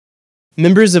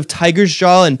Members of Tiger's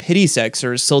Jaw and Pity Sex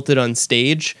are assaulted on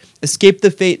stage. Escape the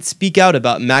Fate speak out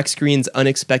about Max Green's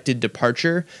unexpected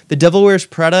departure. The Devil Wears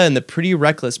Prada and the Pretty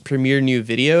Reckless premiere new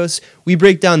videos. We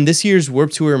break down this year's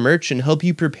Warped Tour merch and help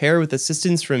you prepare with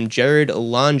assistance from Jared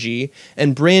Alonji.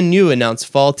 And brand new announce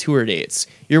fall tour dates.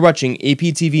 You're watching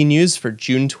APTV News for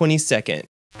June 22nd.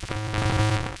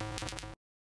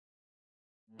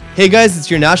 Hey guys, it's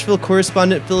your Nashville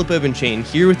correspondent Philip Obenschain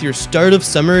here with your start of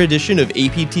summer edition of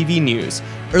APTV News.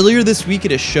 Earlier this week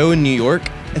at a show in New York,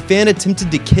 a fan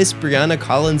attempted to kiss Brianna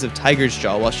Collins of Tiger's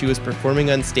Jaw while she was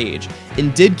performing on stage,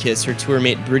 and did kiss her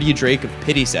tourmate Brittany Drake of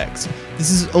Pity Sex.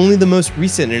 This is only the most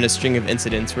recent in a string of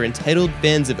incidents where entitled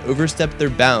fans have overstepped their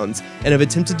bounds and have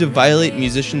attempted to violate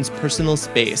musicians' personal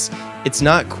space. It's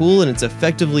not cool and it's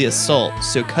effectively assault,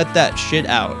 so cut that shit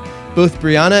out. Both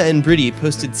Brianna and Brittany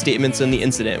posted statements on the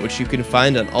incident, which you can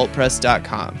find on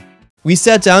altpress.com. We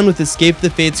sat down with Escape the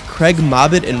Fate's Craig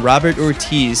Mabbitt and Robert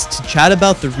Ortiz to chat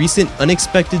about the recent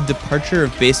unexpected departure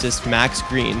of bassist Max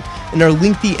Green. In our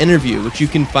lengthy interview, which you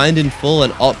can find in full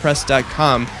on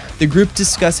altpress.com, the group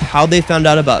discuss how they found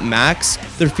out about Max,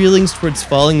 their feelings towards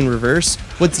Falling in Reverse,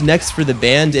 what's next for the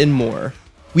band, and more.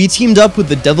 We teamed up with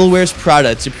the Devil Wears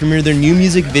Prada to premiere their new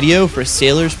music video for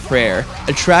Sailor's Prayer,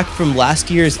 a track from last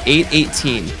year's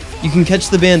 8/18. You can catch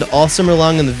the band all summer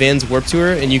long on the Vans Warped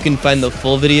Tour, and you can find the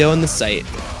full video on the site.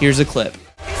 Here's a clip.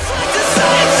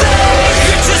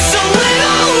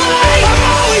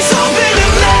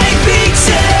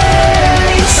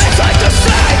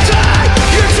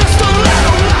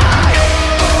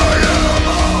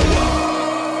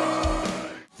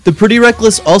 The Pretty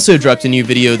Reckless also dropped a new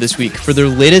video this week for their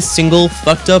latest single,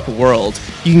 Fucked Up World.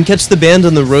 You can catch the band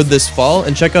on the road this fall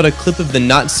and check out a clip of the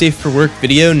Not Safe for Work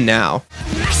video now.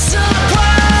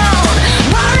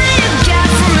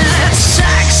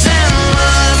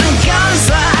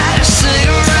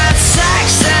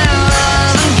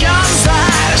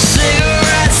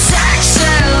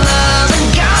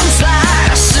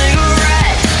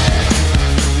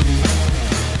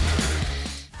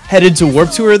 Headed to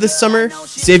Warped Tour this summer?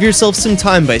 Save yourself some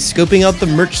time by scoping out the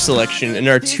merch selection in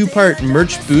our two-part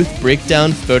merch booth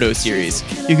breakdown photo series.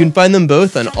 You can find them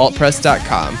both on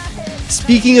altpress.com.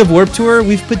 Speaking of Warped Tour,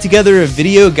 we've put together a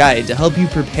video guide to help you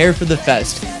prepare for the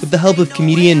fest with the help of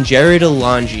comedian Jared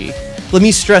Alonji. Let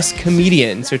me stress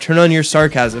comedian, so turn on your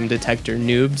sarcasm detector,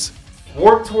 noobs.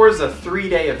 Warped Tour is a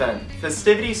 3-day event.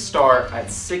 Festivities start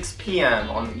at 6 p.m.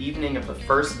 on the evening of the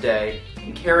first day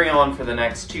and carry on for the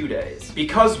next 2 days.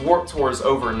 Because Warped Tour is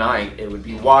overnight, it would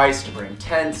be wise to bring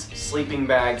tents, sleeping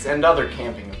bags, and other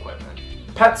camping equipment.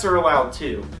 Pets are allowed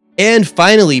too. And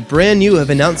finally, Brand New have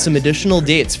announced some additional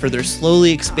dates for their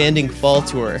slowly expanding fall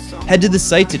tour. Head to the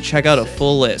site to check out a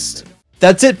full list.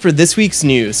 That's it for this week's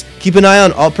news. Keep an eye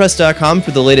on altpress.com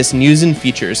for the latest news and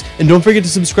features, and don't forget to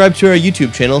subscribe to our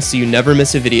YouTube channel so you never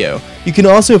miss a video. You can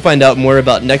also find out more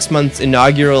about next month's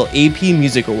inaugural AP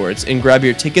Music Awards and grab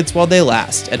your tickets while they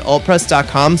last at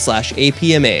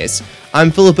altpress.com/APMAs. I'm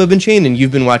Philip Obenschain, and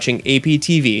you've been watching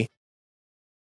APTV.